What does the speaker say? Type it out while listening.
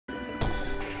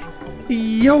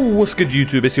Yo, what's good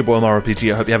YouTube? It's your boy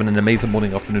OMARIORPG. I hope you're having an amazing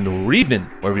morning, afternoon or evening,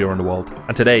 wherever you are in the world.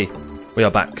 And today, we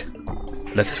are back.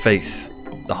 Let's face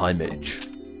the High Mage.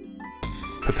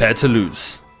 Prepare to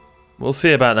lose. We'll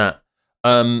see about that.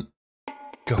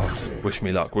 God, wish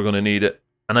me luck. We're going to need it.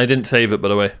 And I didn't save it, by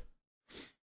the way.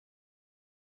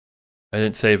 I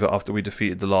didn't save it after we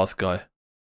defeated the last guy.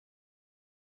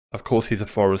 Of course he's a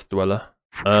forest dweller.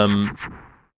 Man,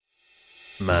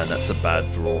 that's a bad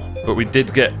draw. But we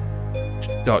did get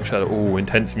Dark Shadow. Oh,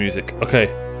 intense music. Okay.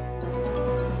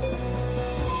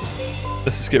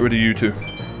 Let's just get rid of you two.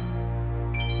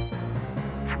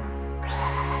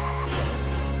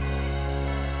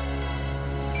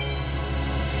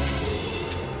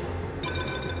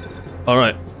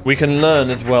 Alright. We can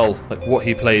learn as well, like what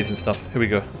he plays and stuff. Here we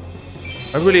go.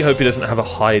 I really hope he doesn't have a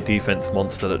high defense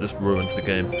monster that just ruins the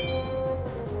game.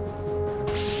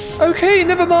 Okay,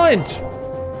 never mind.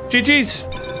 GG's.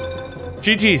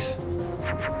 GG's.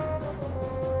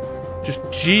 Just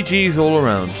GG's all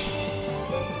around.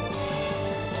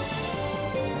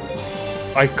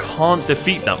 I can't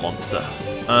defeat that monster.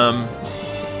 I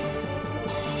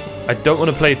don't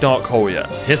want to play Dark Hole yet.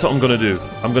 Here's what I'm going to do.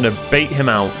 I'm going to bait him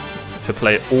out to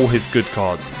play all his good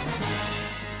cards.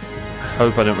 I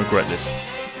hope I don't regret this.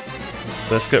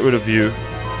 Let's get rid of you.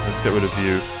 Let's get rid of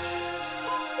you.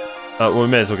 Well, we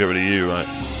may as well get rid of you, right?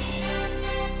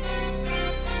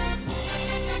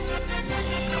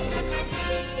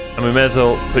 And we may as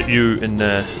well put you in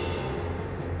there.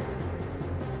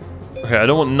 Okay, I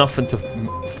don't want nothing to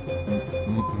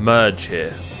merge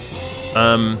here.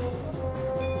 I'm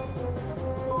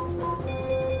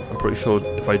pretty sure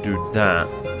if I do that,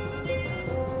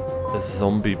 the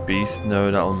zombie beast, no,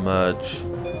 that'll merge.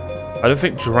 I don't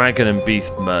think dragon and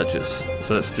beast merges,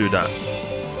 so let's do that.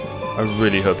 I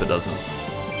really hope it doesn't.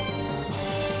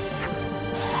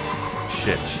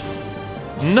 Shit.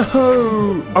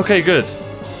 No! Okay, good.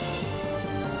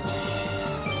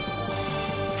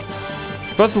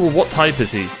 First of all, what type is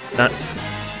he? That's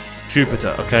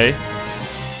Jupiter, okay?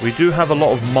 We do have a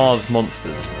lot of Mars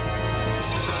monsters.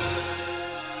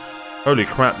 Holy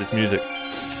crap, this music.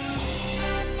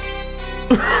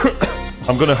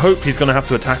 I'm gonna hope he's gonna have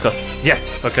to attack us.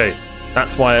 Yes, okay.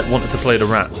 That's why I wanted to play the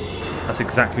rat. That's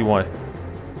exactly why.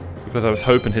 Because I was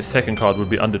hoping his second card would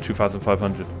be under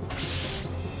 2,500.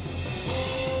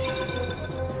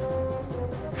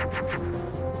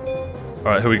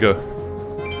 Alright, here we go.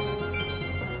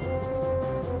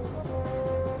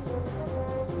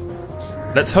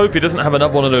 Let's hope he doesn't have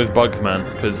another one of those bugs, man.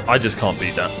 Because I just can't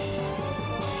beat that.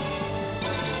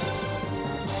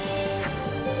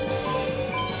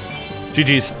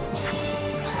 GG's.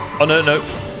 Oh, no, no.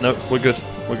 No, we're good.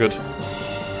 We're good.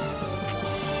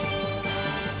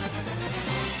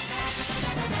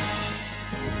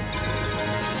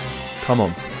 Come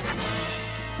on.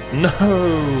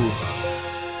 No!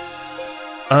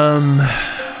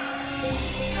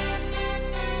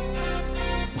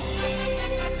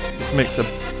 This makes a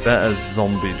better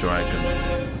zombie dragon.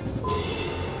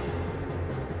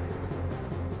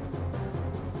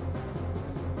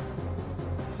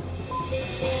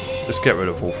 Just get rid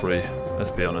of all three,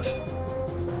 let's be honest.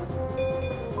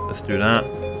 Let's do that.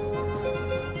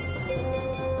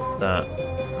 That.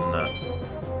 And that.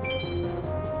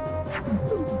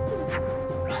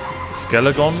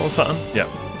 Skelegon or something? Yeah,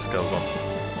 Skelegon.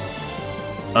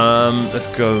 Let's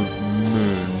go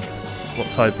Moon.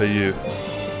 What type are you?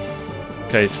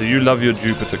 Okay, so you love your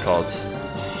Jupiter cards.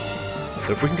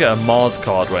 So if we can get a Mars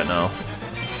card right now.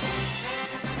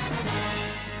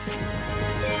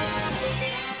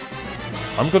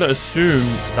 I'm going to assume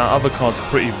that other card's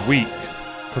pretty weak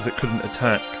because it couldn't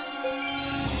attack.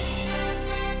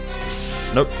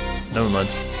 Nope, never mind.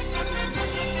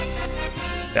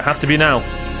 It has to be now.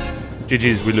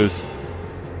 GG's, we lose.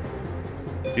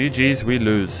 GG's, we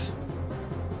lose.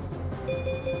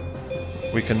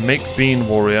 We can make Bean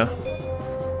Warrior.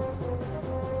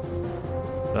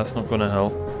 That's not going to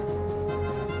help.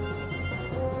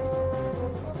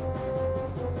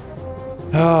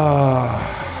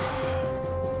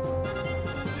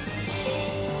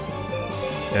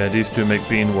 Yeah, these two make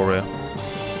Bean Warrior.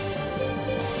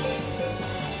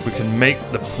 We can make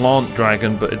the Plant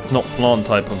Dragon, but it's not Plant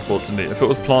type, unfortunately. If it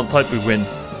was Plant type, we win.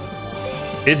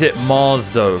 Is it Mars,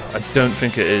 though? I don't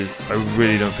think it is. I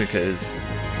really don't think it is.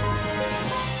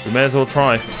 We may as well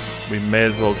try. We may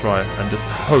as well try. And just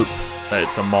hope that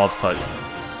it's a Mars type.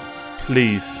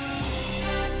 Please.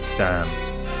 Damn.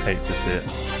 Hate to see it.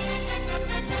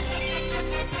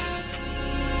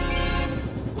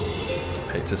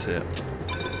 Hate to see it.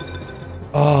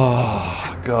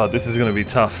 Oh, God, this is going to be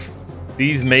tough.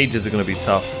 These mages are going to be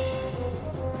tough.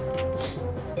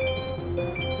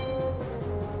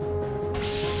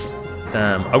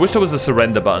 Damn. I wish there was a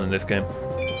surrender button in this game.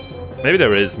 Maybe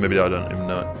there is. Maybe I don't even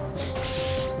know it.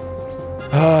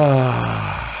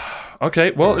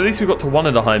 Okay, well, at least we got to one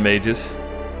of the high mages.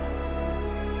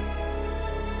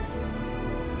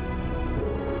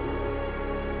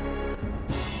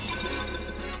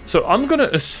 So I'm gonna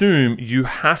assume you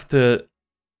have to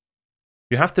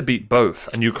beat both,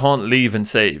 and you can't leave and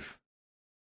save,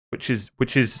 which is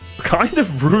kind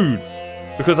of rude,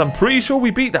 because I'm pretty sure we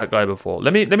beat that guy before.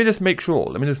 Let me just make sure.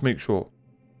 Let me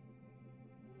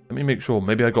make sure.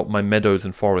 Maybe I got my meadows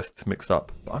and forests mixed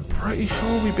up, but I'm pretty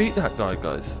sure we beat that guy,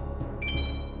 guys.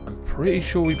 I'm pretty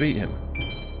sure we beat him.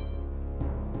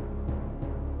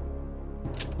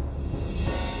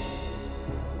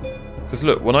 Because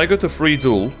look, when I go to free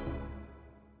duel,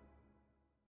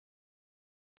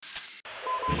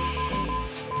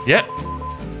 yeah,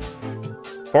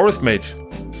 Forest Mage,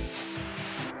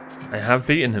 I have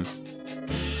beaten him.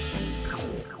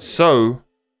 So,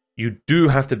 you do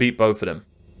have to beat both of them.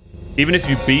 Even if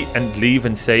you beat and leave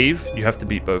and save, you have to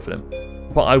beat both of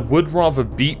them. But I would rather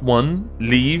beat one,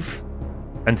 leave,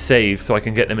 and save so I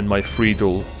can get them in my free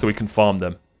duel so we can farm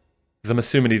them. Because I'm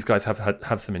assuming these guys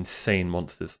have some insane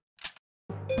monsters.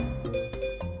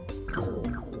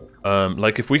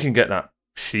 Like if we can get that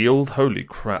shield, holy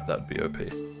crap, that'd be OP.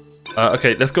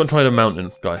 Okay, let's go and try the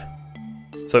mountain guy.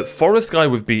 So forest guy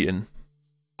we've beaten.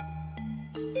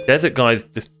 Desert guy's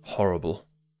just horrible.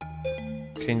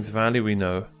 King's Valley we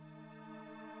know.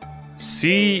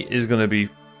 Sea is gonna be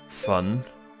fun.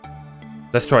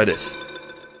 Let's try this.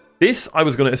 This I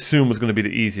was gonna assume was gonna be the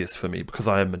easiest for me because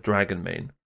I am a dragon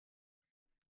main.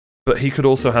 But he could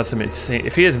also have some insane.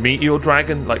 If he has Meteor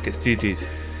Dragon, like it's GG's.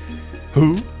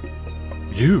 Who?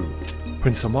 You,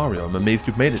 Prince Omario. I'm amazed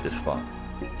you've made it this far.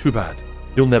 Too bad.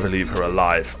 You'll never leave her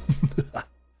alive.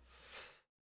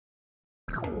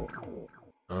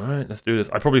 Alright, let's do this.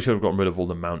 I probably should have gotten rid of all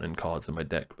the mountain cards in my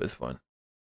deck, but it's fine.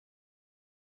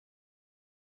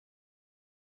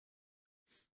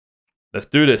 Let's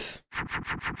do this.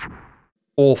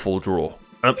 Awful draw.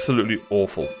 Absolutely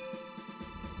awful.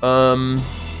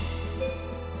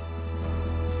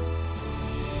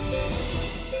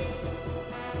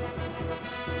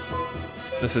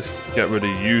 Let's just get rid of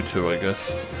you two, I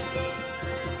guess.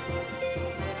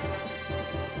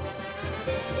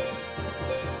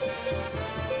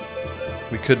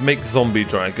 We could make Zombie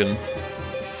Dragon.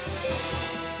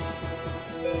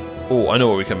 Oh, I know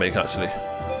what we can make, actually.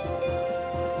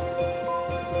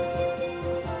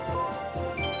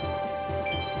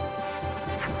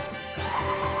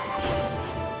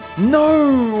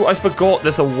 No! I forgot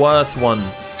there's a worse one.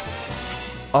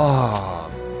 Ah,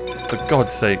 for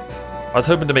God's sakes. I was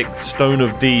hoping to make Stone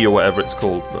of D or whatever it's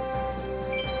called, but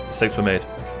mistakes were made.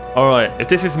 Alright, if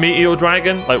this is Meteor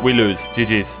Dragon, like, we lose.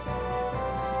 GG's.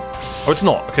 Oh, it's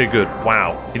not. Okay, good.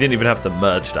 Wow. He didn't even have to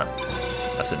merge that.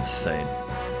 That's insane.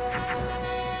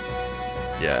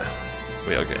 Yeah.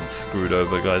 We are getting screwed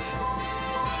over, guys.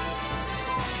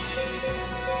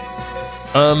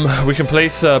 We can play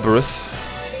Cerberus.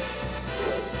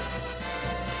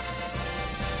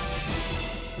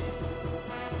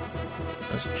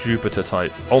 That's Jupiter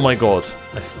type. Oh my god.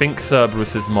 I think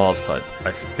Cerberus is Mars type.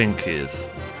 I think he is.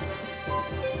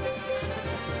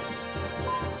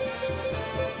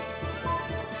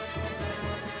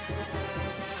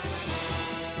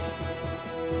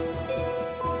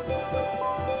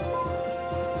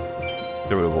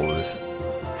 Get rid of all of this.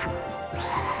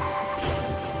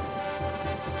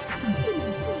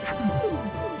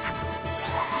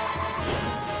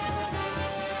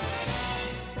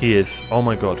 He is. Oh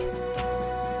my god.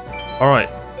 Alright.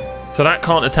 So that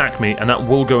can't attack me, and that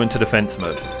will go into defense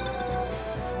mode.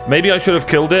 Maybe I should have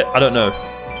killed it. I don't know.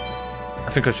 I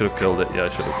think I should have killed it. Yeah, I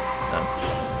should have.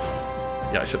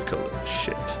 Yeah, I should have killed it.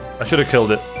 Shit. I should have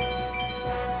killed it.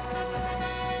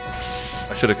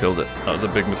 I should have killed it. That was a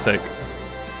big mistake.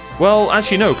 Well,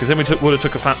 actually no, because then we would have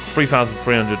took a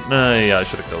 3,300. Nah, yeah, I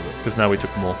should have killed it, because now we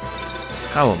took more.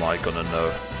 How am I gonna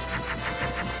know?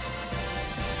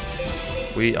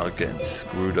 We are getting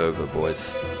screwed over,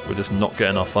 boys. We're just not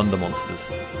getting our Thunder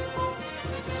monsters.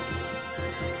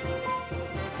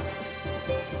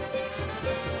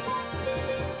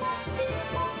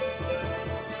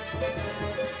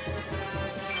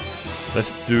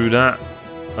 Let's do that.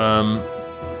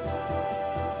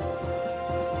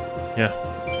 Yeah.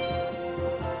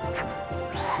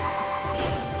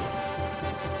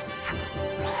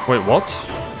 Wait, what?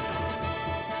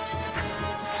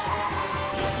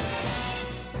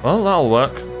 Well, that'll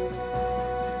work.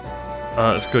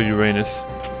 Let's go Uranus.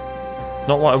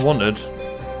 Not what I wanted.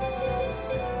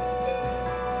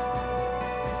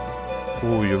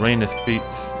 Ooh, Uranus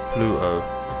beats Pluto.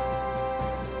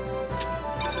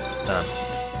 Damn.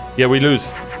 Yeah, we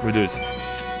lose. We lose.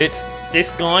 This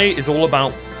guy is all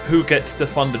about who gets the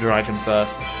Thunder Dragon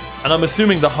first. And I'm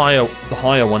assuming the higher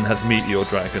one has Meteor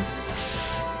Dragon.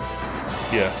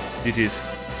 Yeah, it is.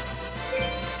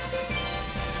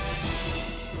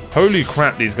 Holy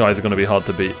crap, these guys are going to be hard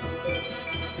to beat.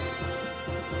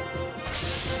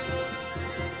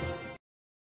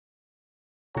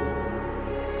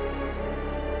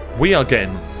 We are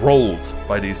getting rolled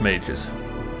by these mages.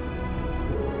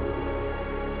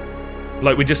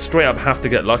 Like, we just straight up have to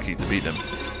get lucky to beat them.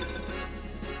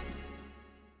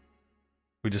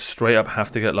 We just straight up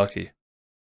have to get lucky.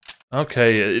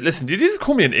 Okay, listen, did you just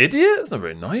call me an idiot? That's not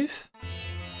very nice.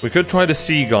 We could try the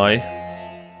sea guy.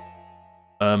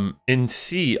 In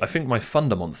sea, I think my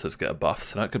thunder monsters get a buff,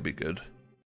 so that could be good.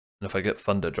 And if I get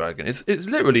Thunder Dragon, it's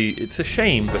literally, it's a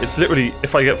shame, but it's literally,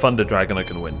 if I get Thunder Dragon, I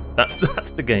can win. That's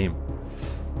the game.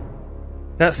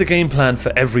 That's the game plan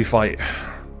for every fight.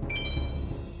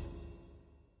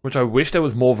 Which I wish there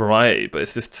was more variety, but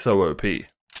it's just so OP. And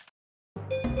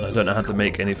I don't know how to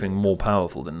make anything more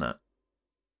powerful than that.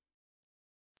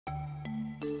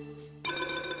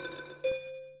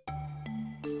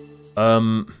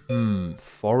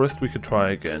 Forest we could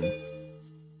try again.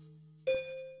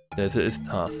 Desert is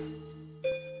tough.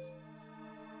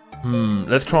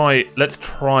 Let's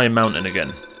try mountain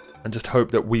again. And just hope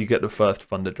that we get the first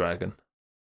Thunder Dragon.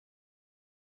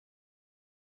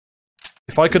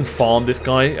 If I can farm this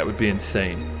guy, that would be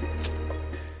insane.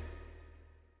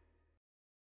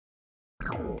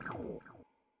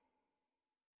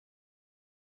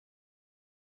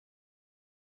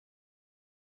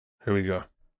 Here we go.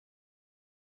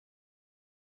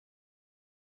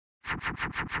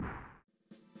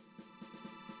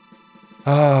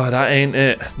 Ah, that ain't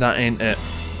it. That ain't it.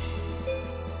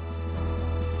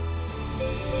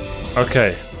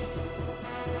 Okay.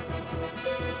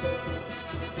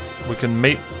 We can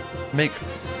make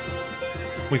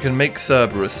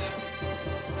Cerberus.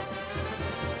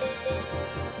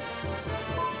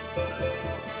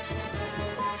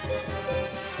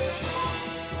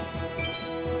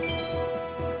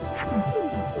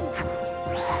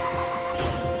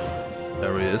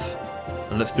 There he is.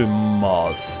 And let's do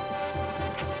Mars.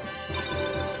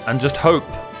 And just hope.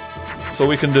 That's all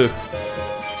we can do.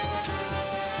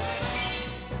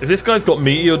 If this guy's got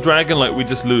Meteor Dragon, like, we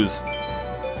just lose.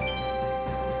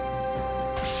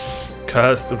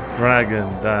 Curse of Dragon,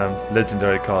 damn,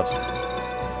 legendary card.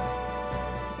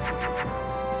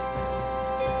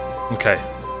 Okay.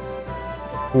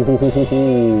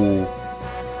 Ooh,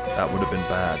 that would have been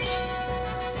bad.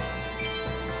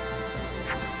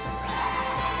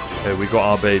 Okay, we got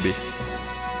our baby.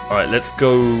 Alright, let's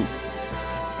go...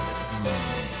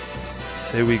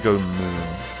 Say we go moon.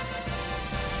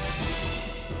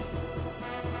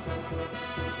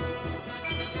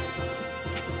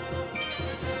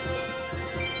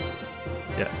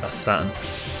 Yeah, that's Saturn.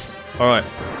 Alright,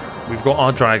 we've got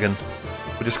our dragon.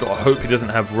 We just gotta hope he doesn't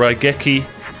have Raigeki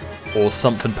or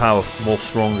something powerful, more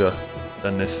stronger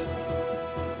than this.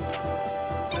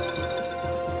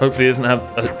 Hopefully he doesn't have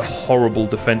a horrible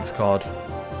defense card.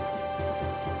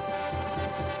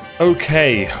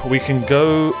 Okay, we can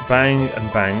go bang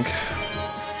and bang.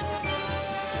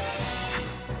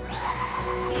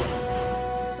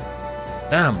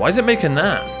 Damn, why is it making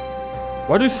that?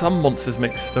 Why do some monsters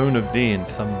make Stone of D and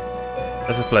some...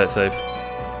 Let's just play it safe.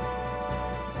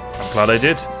 I'm glad I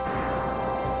did.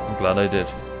 I'm glad I did.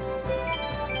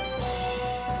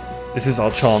 This is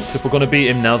our chance. If we're going to beat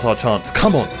him, now's our chance.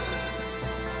 Come on!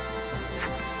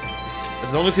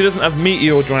 As long as he doesn't have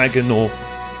Meteor Dragon or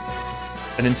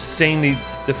an insanely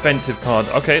defensive card.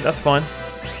 Okay, that's fine.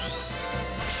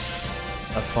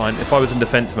 That's fine. If I was in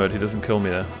defense mode, he doesn't kill me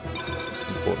there.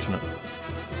 Unfortunate.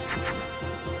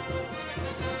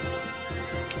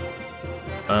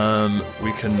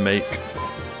 We can make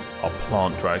a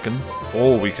plant dragon,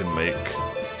 or we can make...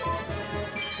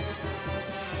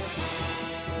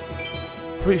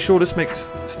 Pretty sure this makes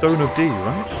Stone of D,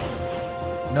 right?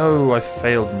 No, I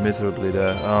failed miserably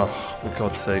there. Oh, for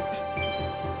God's sakes.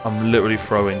 I'm literally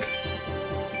throwing.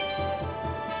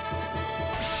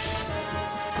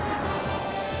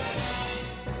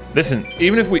 Listen,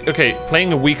 even if we... Okay,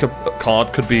 playing a weaker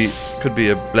card could be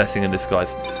a blessing in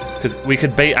disguise. Because we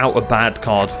could bait out a bad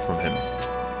card from him.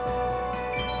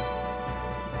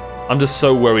 I'm just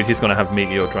so worried he's going to have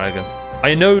Meteor Dragon.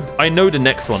 I know the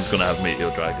next one's going to have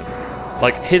Meteor Dragon.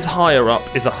 Like, his higher up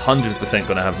is 100%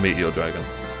 going to have Meteor Dragon.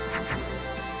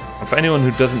 And for anyone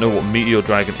who doesn't know what Meteor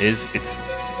Dragon is, it's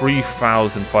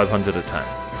 3,500 attack.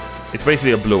 It's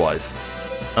basically a Blue Eyes.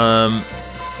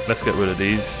 Let's get rid of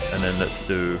these, and then let's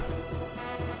do...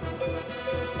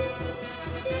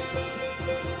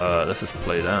 Let's just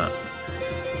play that.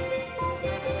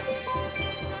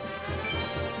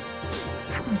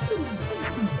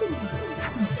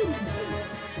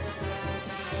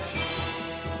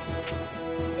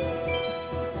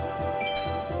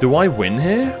 Do I win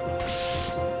here?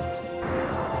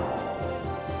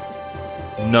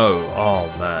 No. Oh,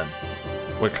 man.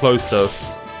 We're close, though.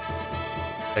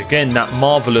 Again, that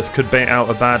Marvelous could bait out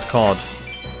a bad card.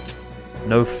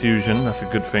 No fusion. That's a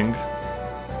good thing.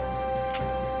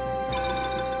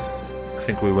 I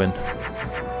think we win.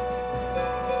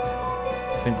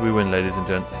 I think we win, ladies and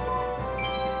gents.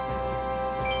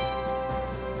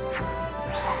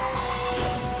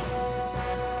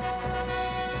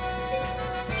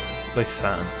 Play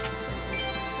Saturn.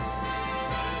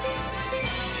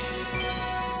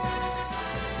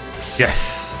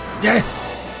 Yes!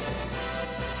 Yes!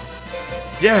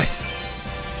 Yes!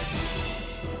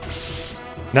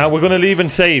 Now we're gonna leave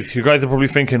and save. You guys are probably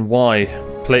thinking, why?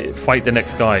 Fight the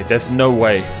next guy. There's no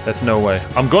way. There's no way.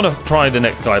 I'm gonna try the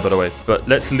next guy, by the way. But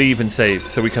let's leave and save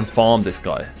so we can farm this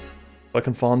guy. So I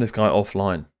can farm this guy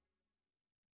offline.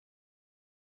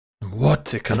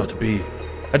 What? It cannot be.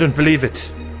 I don't believe it.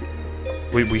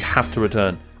 We have to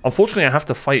return. Unfortunately, I have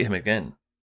to fight him again.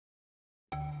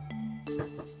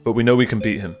 But we know we can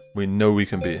beat him. We know we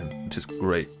can beat him, which is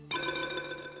great.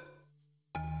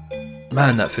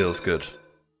 Man, that feels good.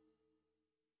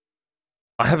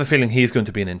 I have a feeling he's going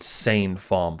to be an insane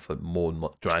farm for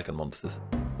more dragon monsters.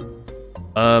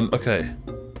 Okay.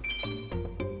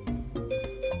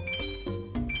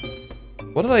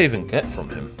 What did I even get from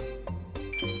him?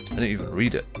 I didn't even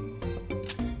read it.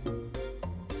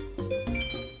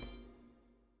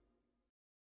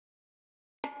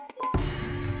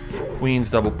 Queen's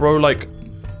double. Bro, like...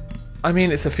 I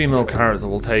mean, it's a female character,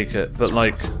 we'll take it. But,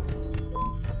 like...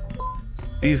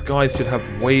 These guys should have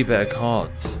way better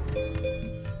cards.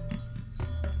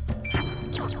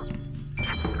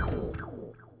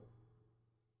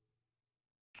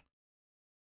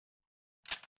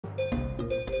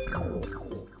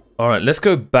 Alright, let's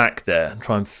go back there and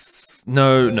try and...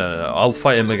 No. I'll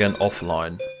fight him again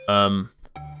offline.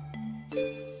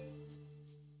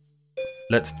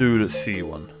 Let's do the C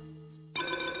one.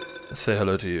 Let's say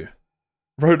hello to you.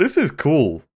 Bro, this is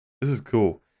cool. This is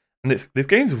cool. And this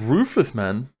game's ruthless,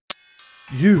 man.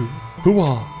 You, who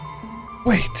are...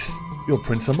 Wait, you're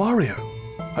Prince Mario.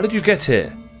 How did you get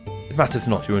here? It matters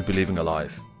not, you won't be leaving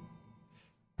alive.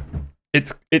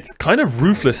 It's kind of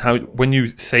ruthless how when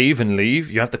you save and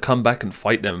leave, you have to come back and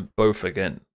fight them both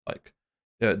again. Like,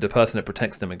 the person that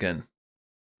protects them again.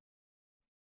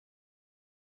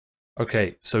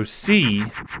 Okay, so C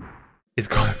is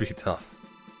gonna be tough.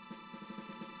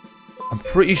 I'm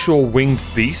pretty sure Winged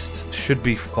Beasts should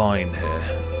be fine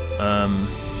here.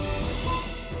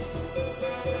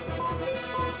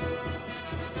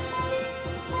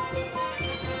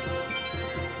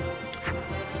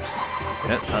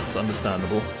 Yeah, that's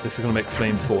understandable. This is going to make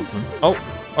Flame Swordsman. Oh,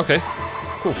 okay.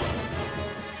 Cool.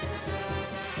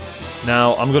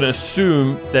 Now, I'm going to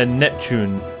assume they're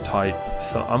Neptune type,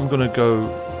 so I'm going to go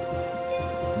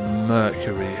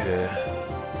Mercury here.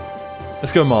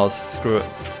 Let's go Mars. Screw it.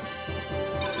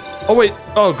 Oh, wait.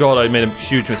 Oh, God, I made a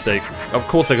huge mistake. Of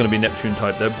course they're going to be Neptune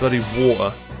type. They're bloody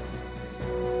water.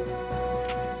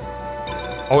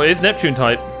 Oh, it is Neptune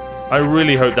type. I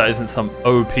really hope that isn't some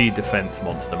OP defense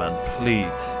monster, man. Please.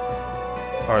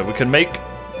 Alright, we can make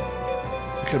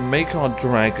our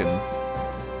dragon.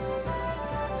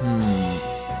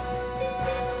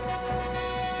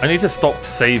 I need to stop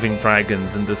saving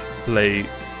dragons and just play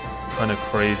kind of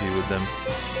crazy with them.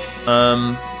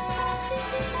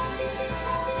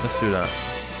 Let's do that.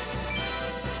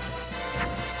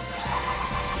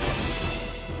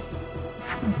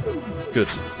 Good.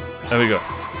 There we go.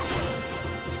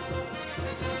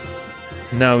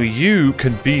 Now you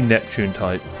can be Neptune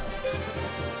type.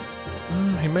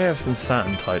 He may have some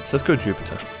Saturn types. Let's go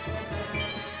Jupiter.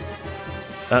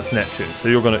 That's Neptune. So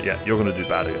you're gonna, you're gonna do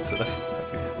bad against it. That's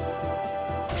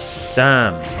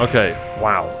damn. Okay.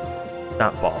 Wow.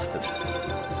 That bastard.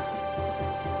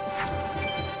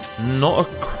 Not a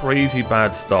crazy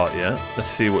bad start yet. Let's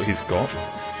see what he's got.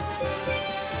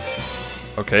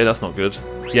 Okay, that's not good.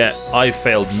 Yeah, I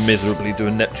failed miserably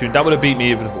doing Neptune. That would have beat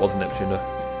me even if it wasn't Neptune though.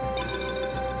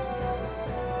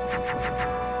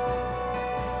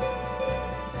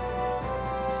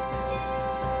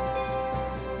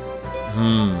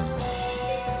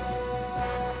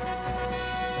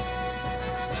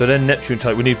 So then Neptune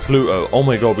type, we need Pluto. Oh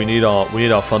my god, we need our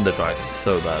Thunder Dragon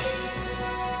so bad.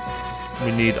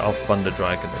 We need our Thunder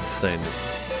Dragon insanely.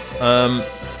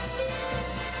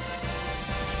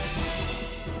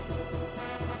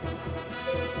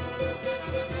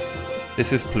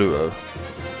 This is Pluto.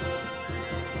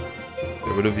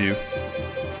 Get rid of you.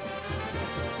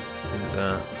 Let's do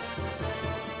that.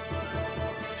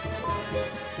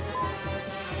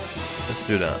 Let's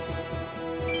do that.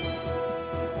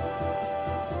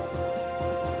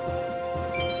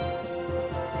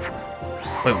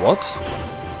 Wait, what?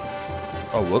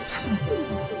 Oh, whoops.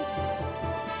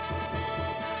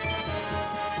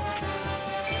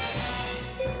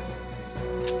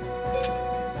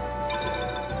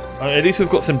 At least we've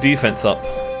got some defense up.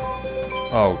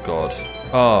 Oh, God.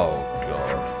 Oh,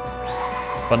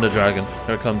 God. Thunder Dragon.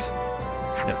 Here it comes.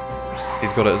 Yep.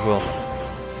 He's got it as well.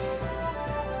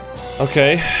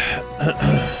 Okay.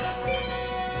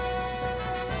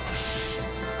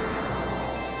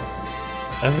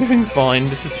 Everything's fine.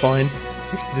 This is fine.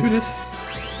 We can do this.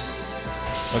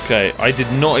 Okay, I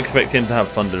did not expect him to have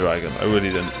Thunder Dragon. I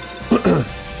really didn't.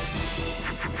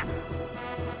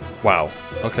 Wow.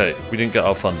 Okay, we didn't get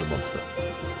our Thunder Monster.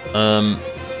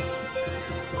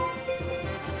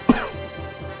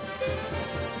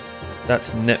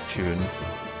 That's Neptune.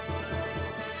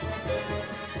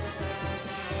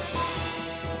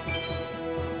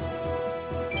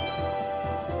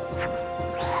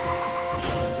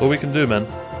 That's all we can do, man.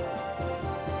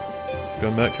 Go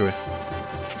Mercury.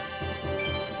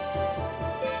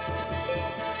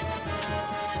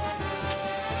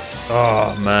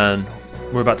 Oh, man.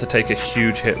 We're about to take a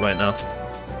huge hit right now.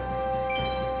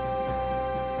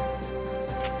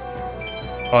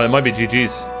 Oh, it might be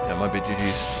GG's. Yeah, it might be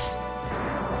GG's.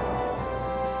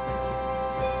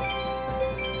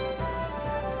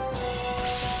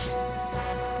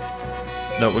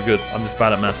 No, we're good. I'm just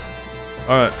bad at maths.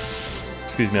 Alright.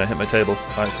 Excuse me, I hit my table.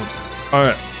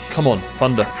 Alright, come on,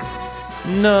 Thunder.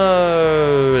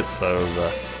 No, it's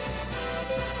over.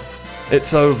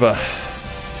 It's over.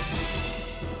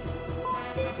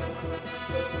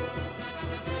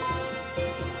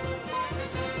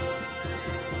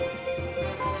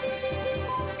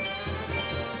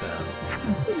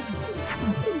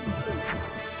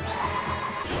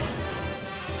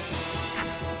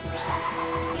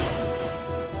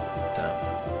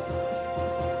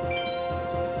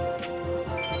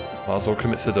 Might as well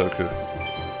commit Sudoku.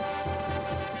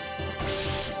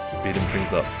 Speeding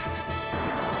things up.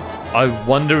 I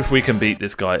wonder if we can beat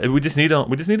this guy. We just need our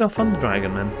Thunder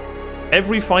Dragon, man.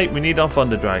 Every fight we need our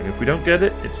Thunder Dragon. If we don't get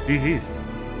it, it's GG's.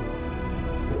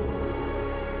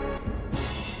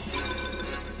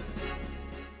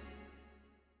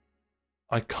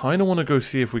 I kind of want to go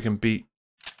see if we can beat.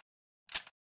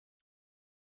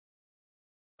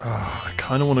 I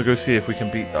kind of want to go see if we can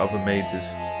beat the other mages.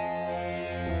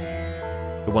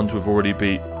 The ones we've already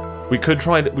beat. We could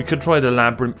try the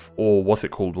Labyrinth, or what's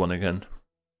it called one again?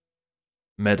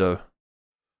 Meadow.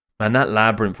 Man, that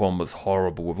Labyrinth one was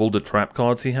horrible with all the trap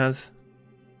cards he has.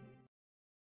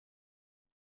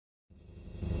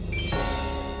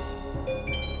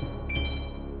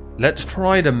 Let's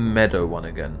try the Meadow one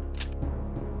again.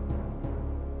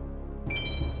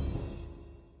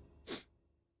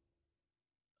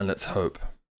 And let's hope.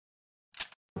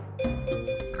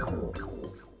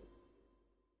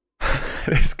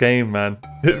 This game, man.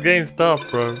 This game's tough,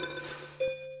 bro.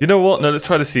 You know what? No, let's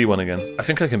try the C one again. I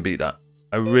think I can beat that.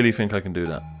 I really think I can do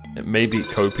that. It may beat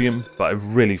Copium, but I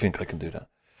really think I can do that.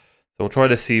 So we'll try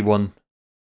the C one.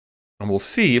 And we'll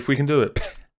see if we can do it.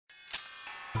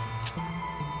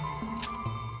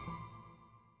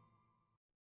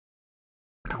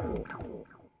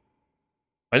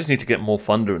 I just need to get more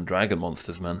Thunder and Dragon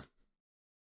monsters, man.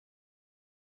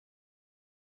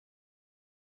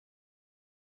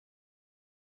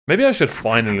 Maybe I should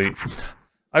finally...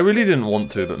 I really didn't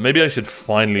want to, but maybe I should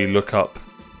finally look up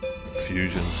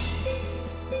fusions.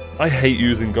 I hate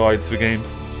using guides for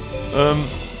games.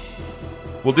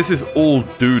 Well, this is all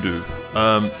doo-doo.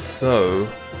 So...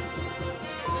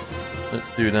 let's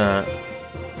do that.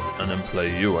 And then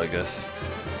play you, I guess.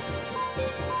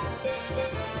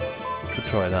 Could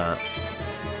try that.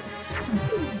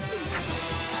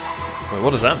 Wait, what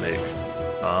does that make?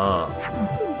 Ah.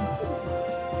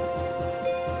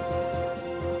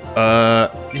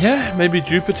 Yeah, maybe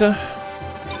Jupiter.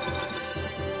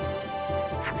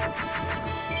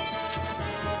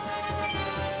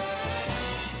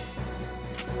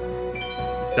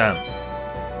 Damn.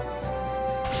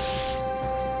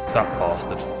 It's that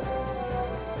bastard.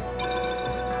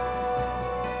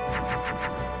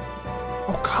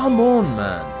 Oh, come on,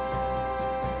 man.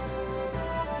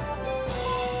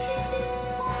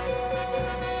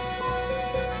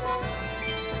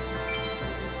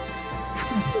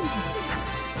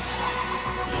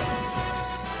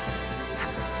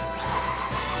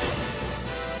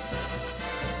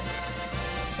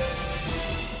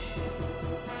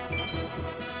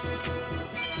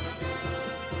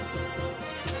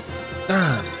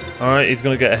 Damn. Alright, he's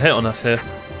going to get a hit on us here.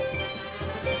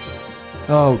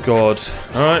 Oh, God.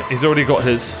 Alright, he's already got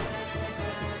his.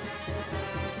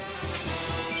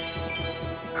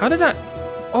 How did that...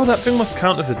 Oh, that thing must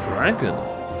count as a dragon.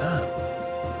 Damn.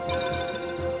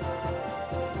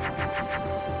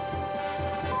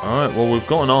 Alright, well, we've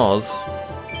gotten ours.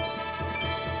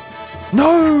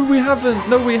 No, we haven't.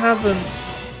 No, we haven't.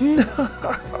 No.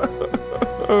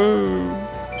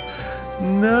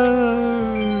 No.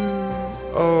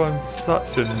 Oh, I'm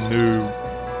such a noob.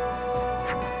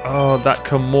 Oh, that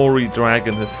Komori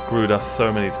dragon has screwed us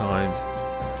so many times.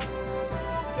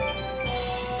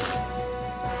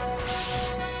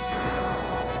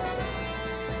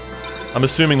 I'm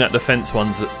assuming that defense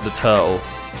one's the turtle.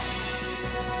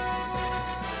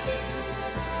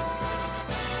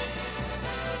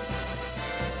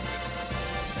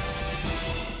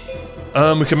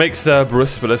 We can make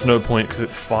Cerberus, but there's no point because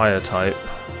it's fire type.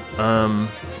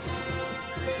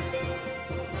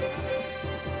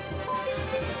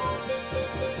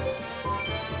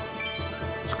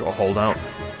 Just gotta hold out.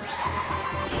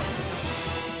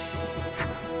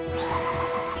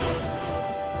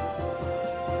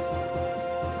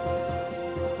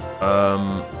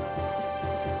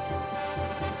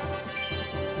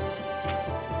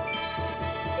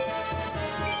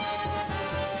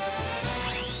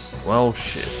 Well,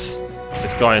 shit.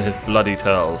 This guy and his bloody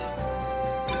turtles.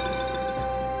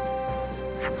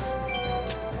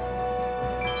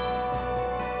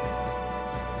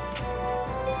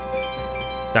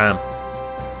 Damn.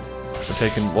 We're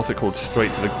taking, what's it called,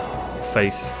 straight to the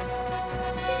face.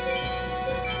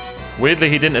 Weirdly,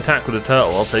 he didn't attack with a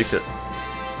turtle. I'll take it.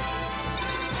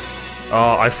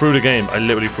 Oh, I threw the game. I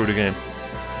literally threw the game.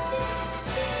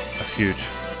 That's huge.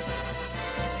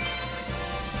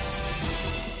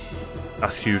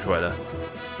 That's huge right there.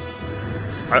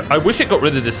 I wish it got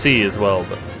rid of the sea as well,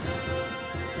 but...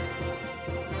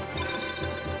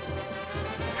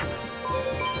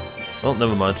 Well,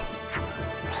 never mind.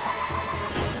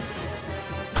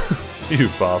 You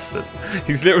bastard.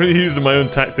 He's literally using my own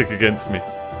tactic against me.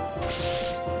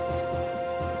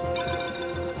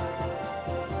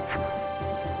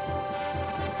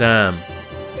 Damn.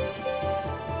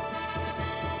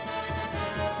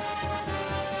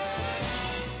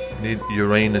 Need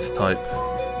Uranus type.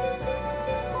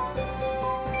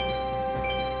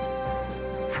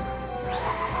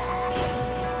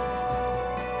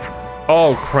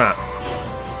 Oh crap.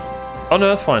 Oh no,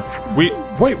 that's fine. Wait,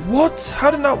 what?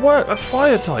 How did that work? That's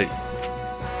fire type.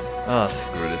 Ah,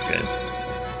 screw this game.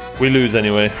 We lose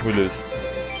anyway. We lose.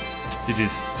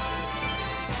 GG's.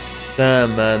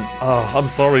 Damn, man. Oh, I'm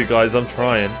sorry, guys. I'm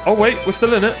trying. Oh wait, we're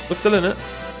still in it. We're still in it.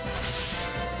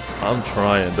 I'm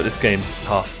trying, but this game's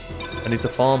tough. I need to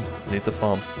farm. I need to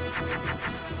farm.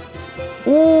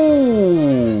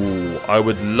 Ooh, I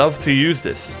would love to use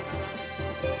this,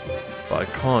 but I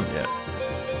can't yet.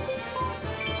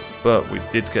 But we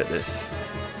did get this.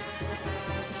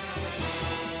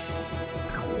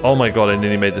 Oh my god, I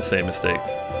nearly made the same mistake.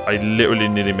 I literally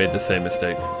nearly made the same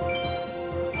mistake.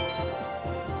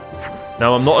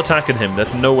 Now I'm not attacking him.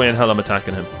 There's no way in hell I'm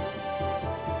attacking him.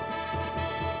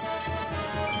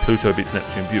 Pluto beats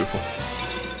Neptune. Beautiful.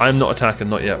 I'm not attacking,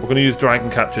 not yet. We're going to use Dragon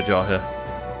Capture Jar here.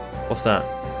 What's that?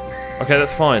 Okay,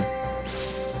 that's fine.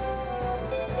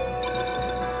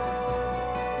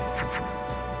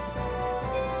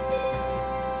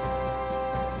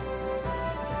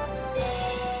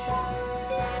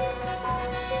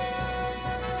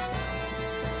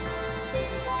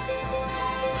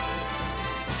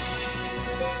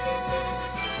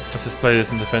 Let's just play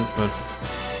this in defense mode.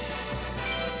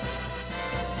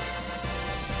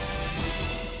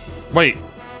 Wait,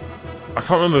 I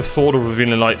can't remember if Sword of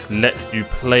Revealing Lights lets you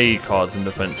play cards in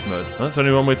defense mode. That's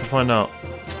only one way to find out.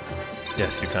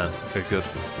 Yes, you can. Okay, good.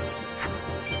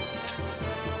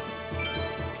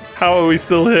 How are we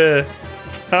still here?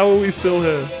 How are we still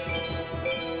here?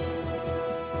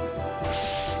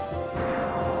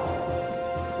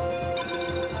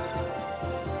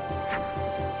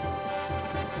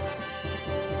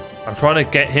 I'm trying to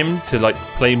get him to like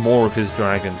play more of his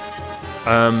dragons.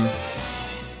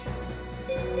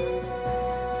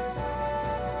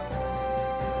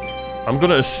 I'm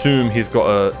gonna assume he's got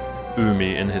a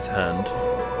Umi in his hand,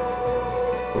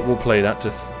 but we'll play that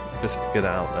just get it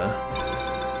out there.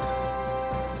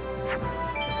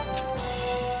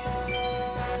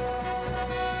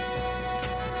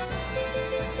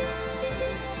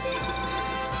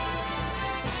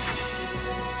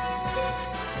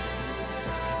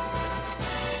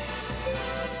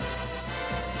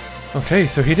 Okay,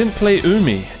 so he didn't play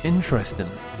Umi. Interesting.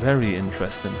 Very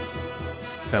interesting.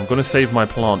 Okay, I'm going to save my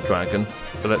plant dragon.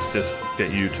 So let's just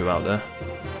get you two out there.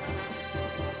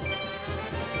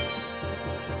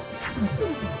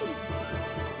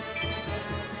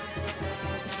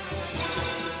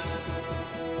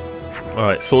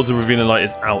 Alright, Swords of Revealing Light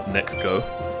is out next go.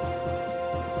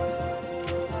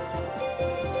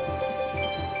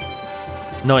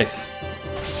 Nice.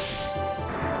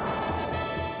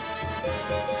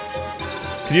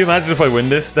 Can you imagine if I win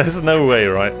this? There's no way,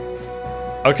 right?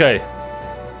 Okay.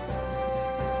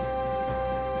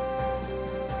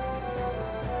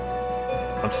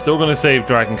 I'm still gonna save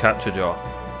Dragon Capture Jar.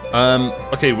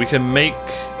 Okay, we can make...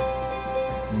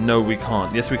 No, we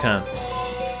can't. Yes, we can.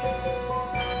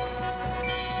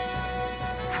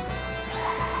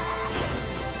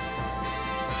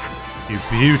 You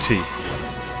beauty.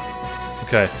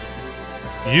 Okay.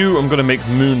 You, I'm gonna make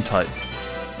Moon type.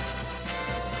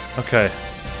 Okay.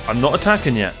 I'm not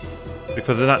attacking yet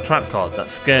because of that trap card.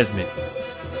 That scares me.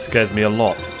 That scares me a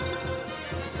lot.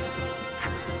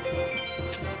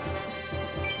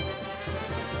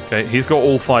 Okay, he's got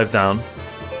all 5 down.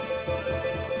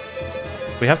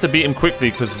 We have to beat him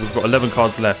quickly because we've got 11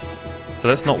 cards left. So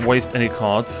let's not waste any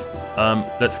cards.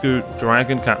 Let's go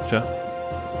Dragon Capture.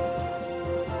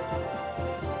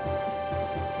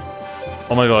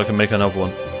 Oh my god, I can make another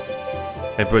one.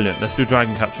 Okay, brilliant. Let's do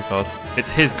Dragon Capture card.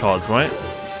 It's his cards, right?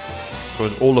 So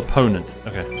it's all opponents.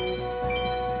 Okay.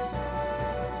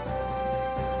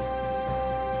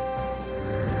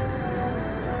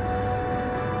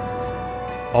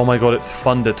 Oh my god, it's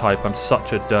Thunder type. I'm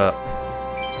such a derp.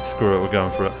 Screw it, we're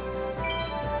going for it.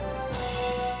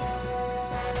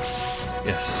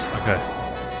 Yes, okay.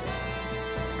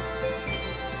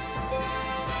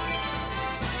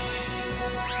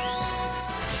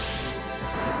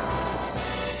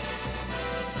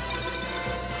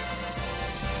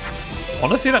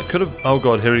 Honestly, that could have... Oh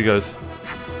god, here he goes.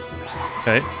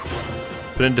 Okay.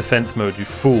 Put it in defense mode, you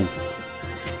fool.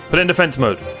 Put it in defense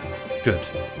mode. Good.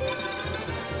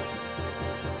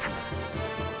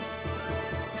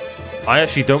 I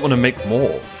actually don't want to make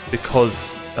more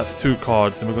because that's 2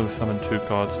 cards and we're going to summon 2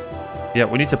 cards. Yeah,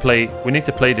 we need to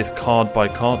play this card by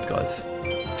card, guys.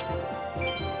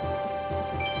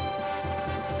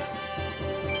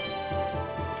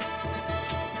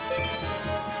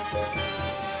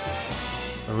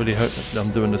 I really hope that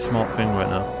I'm doing the smart thing right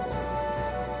now.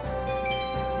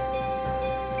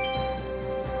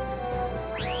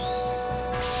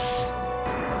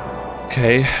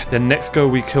 Okay, then next go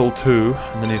we kill 2,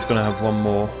 and then he's gonna have 1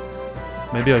 more.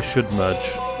 Maybe I should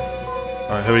merge.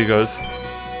 Alright, here he goes.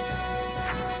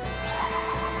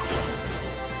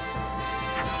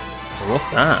 Oh, what's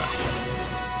that?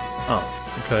 Oh,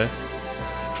 okay.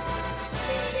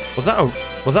 Was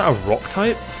that a rock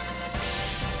type?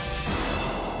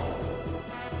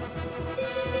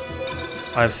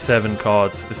 I have 7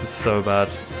 cards. This is so bad.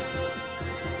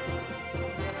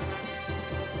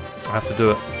 I have to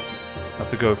do it. I have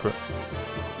to go for it.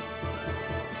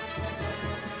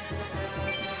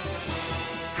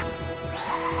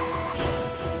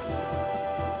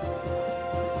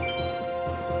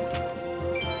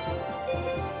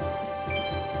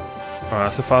 Alright,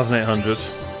 that's 1,800.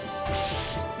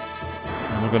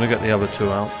 And we're going to get the other 2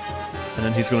 out. And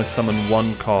then he's going to summon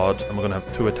 1 card, and we're going to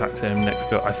have 2 attacks at him next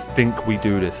go. I think we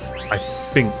do this. I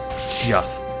think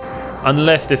just.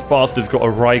 Unless this bastard's got a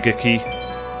Raigeki.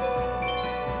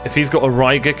 If he's got a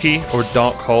Raigeki or a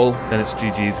Dark Hole, then it's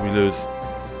GG's, we lose.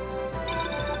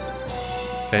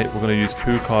 Okay, we're going to use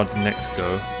 2 cards next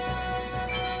go.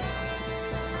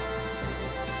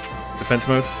 Defense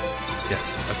mode?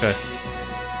 Yes, okay.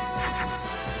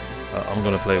 I'm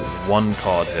going to play 1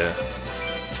 card here.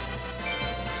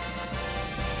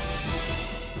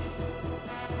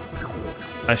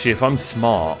 Actually, if I'm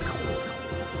smart,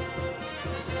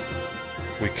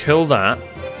 we kill that,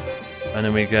 and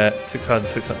then we get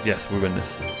 6,600. Yes, we win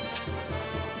this.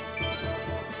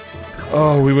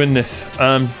 Oh, we win this.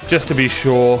 Just to be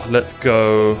sure, let's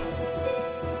go.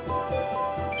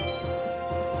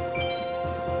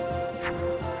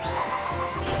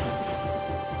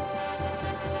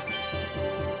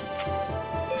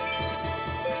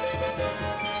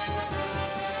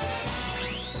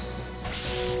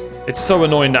 It's so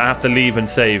annoying that I have to leave and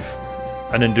save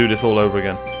and then do this all over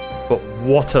again. But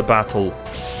what a battle.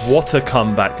 What a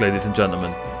comeback, ladies and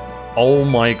gentlemen. Oh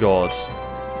my god.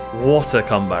 What a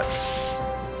comeback.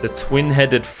 The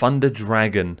twin-headed Thunder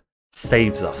Dragon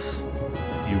saves us.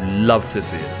 You love to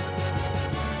see it.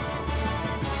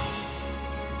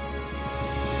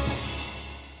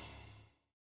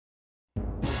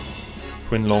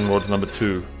 Twin Long Rods number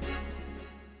 2.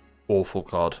 Awful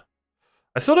card.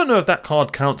 I still don't know if that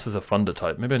card counts as a Thunder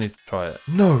type. Maybe I need to try it.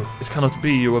 No, it cannot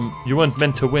be. You weren't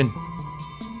meant to win.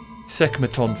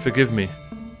 Sekhmeton, forgive me.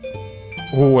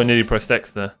 Oh, I nearly pressed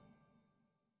X there.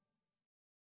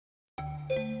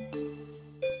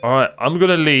 Alright, I'm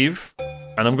gonna leave,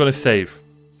 and I'm gonna save.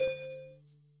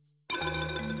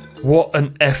 What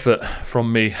an effort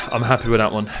from me. I'm happy with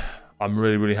that one. I'm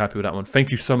really, really happy with that one. Thank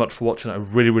you so much for watching. I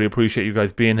really, really appreciate you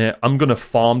guys being here. I'm gonna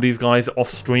farm these guys off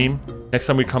stream. Next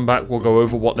time we come back, we'll go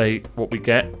over what we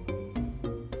get.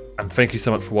 And thank you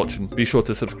so much for watching. Be sure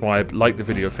to subscribe, like the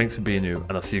video. Thanks for being new,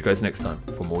 and I'll see you guys next time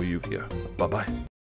for more Yu-Gi-Oh! Bye-bye.